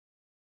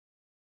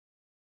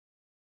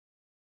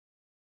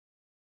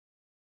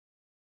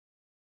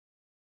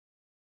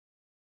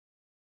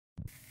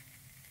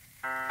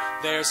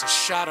There's a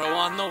shadow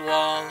on the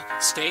wall.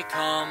 Stay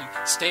calm,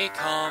 stay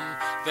calm.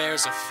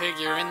 There's a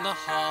figure in the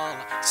hall.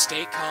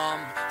 Stay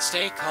calm,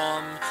 stay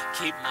calm.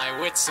 Keep my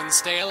wits and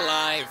stay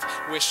alive.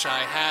 Wish I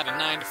had a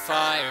 9 to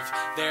 5.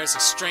 There's a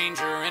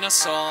stranger in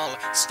us all.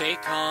 Stay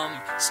calm,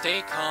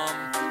 stay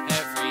calm.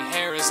 Every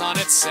hair is on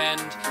its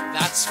end.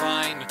 That's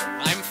fine,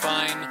 I'm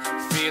fine.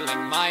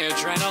 Feeling my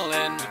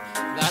adrenaline.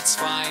 That's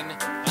fine,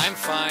 I'm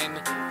fine.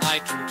 I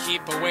can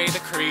keep away the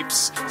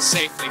creeps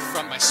safely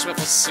from my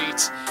swivel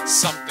seat.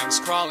 Something's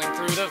crawling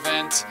through the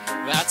vent.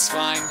 That's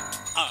fine.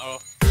 Uh-oh.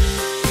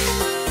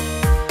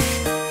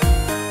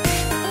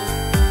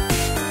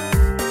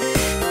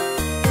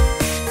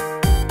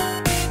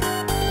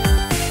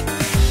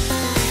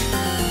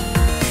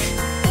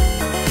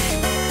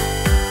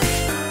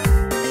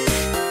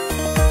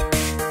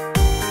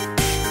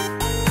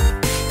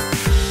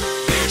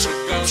 There's a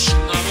ghost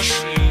in the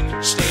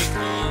machine. Stay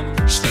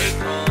calm, stay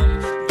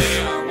calm.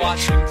 They are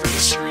watching through the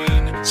screen.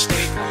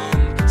 Stay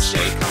calm,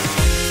 stay calm.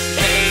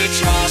 They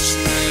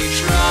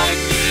drive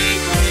me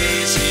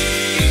crazy.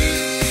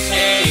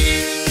 Hey,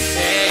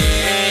 hey,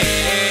 hey,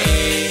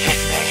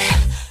 hey.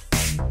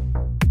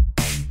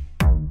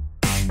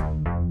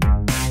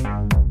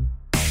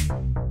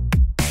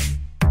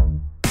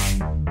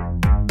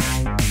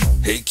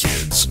 Hey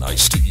kids,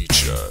 nice to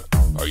eat ya.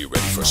 Are you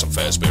ready for some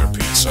Fazbear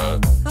pizza?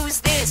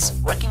 Who's this,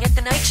 working at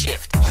the night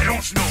shift? I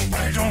don't know, but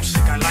I don't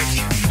think I like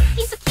him.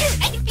 He's so cute,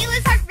 I can feel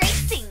his heart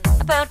racing.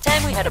 About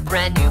time we had a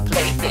brand new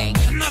plaything.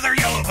 Another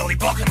yellow belly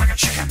balking like a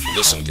chicken.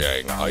 Listen,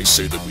 gang, I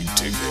say that we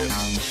dig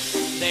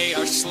in. They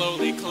are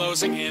slowly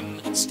closing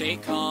in. Stay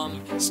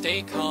calm,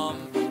 stay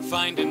calm.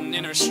 Find an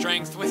inner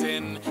strength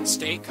within.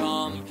 Stay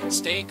calm,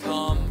 stay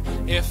calm.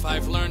 If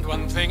I've learned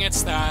one thing,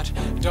 it's that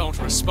don't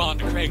respond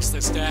to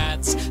Craigslist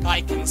ads.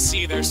 I can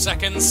see their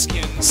second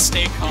skin.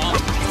 Stay calm,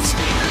 stay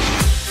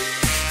calm.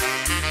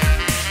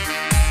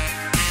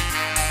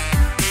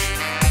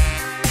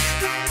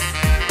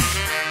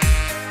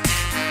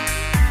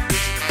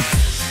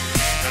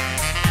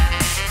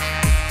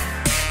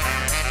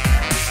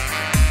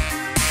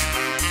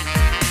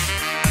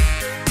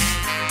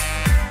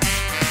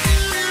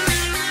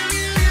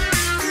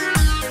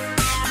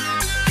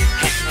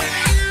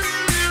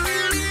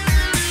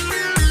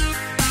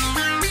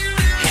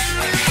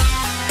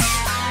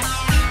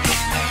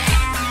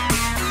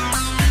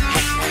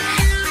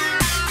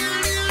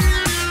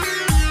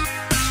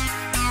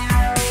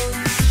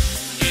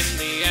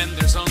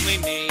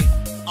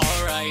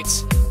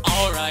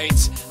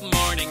 Alright,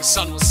 morning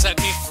sun will set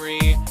me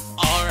free.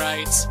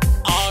 Alright,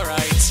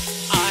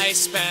 I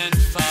spent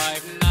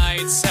 5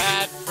 nights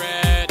at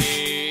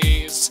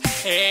Freddy's.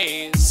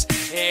 Haze.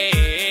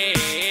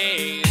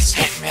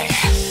 Hit me.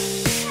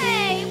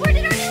 Hey, where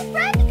did our new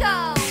friend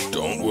go?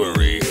 Don't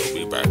worry, he'll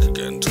be back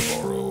again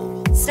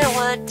tomorrow. So,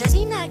 does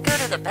he not go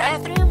to the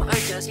bathroom, or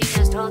does he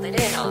just hold it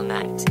in all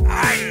night?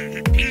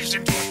 I eased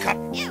into a cup.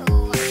 Ew.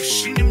 I've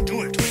seen him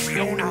do it with my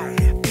own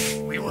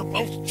eye. We were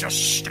both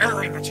just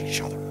staring at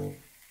each other.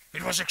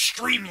 It was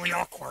extremely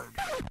awkward.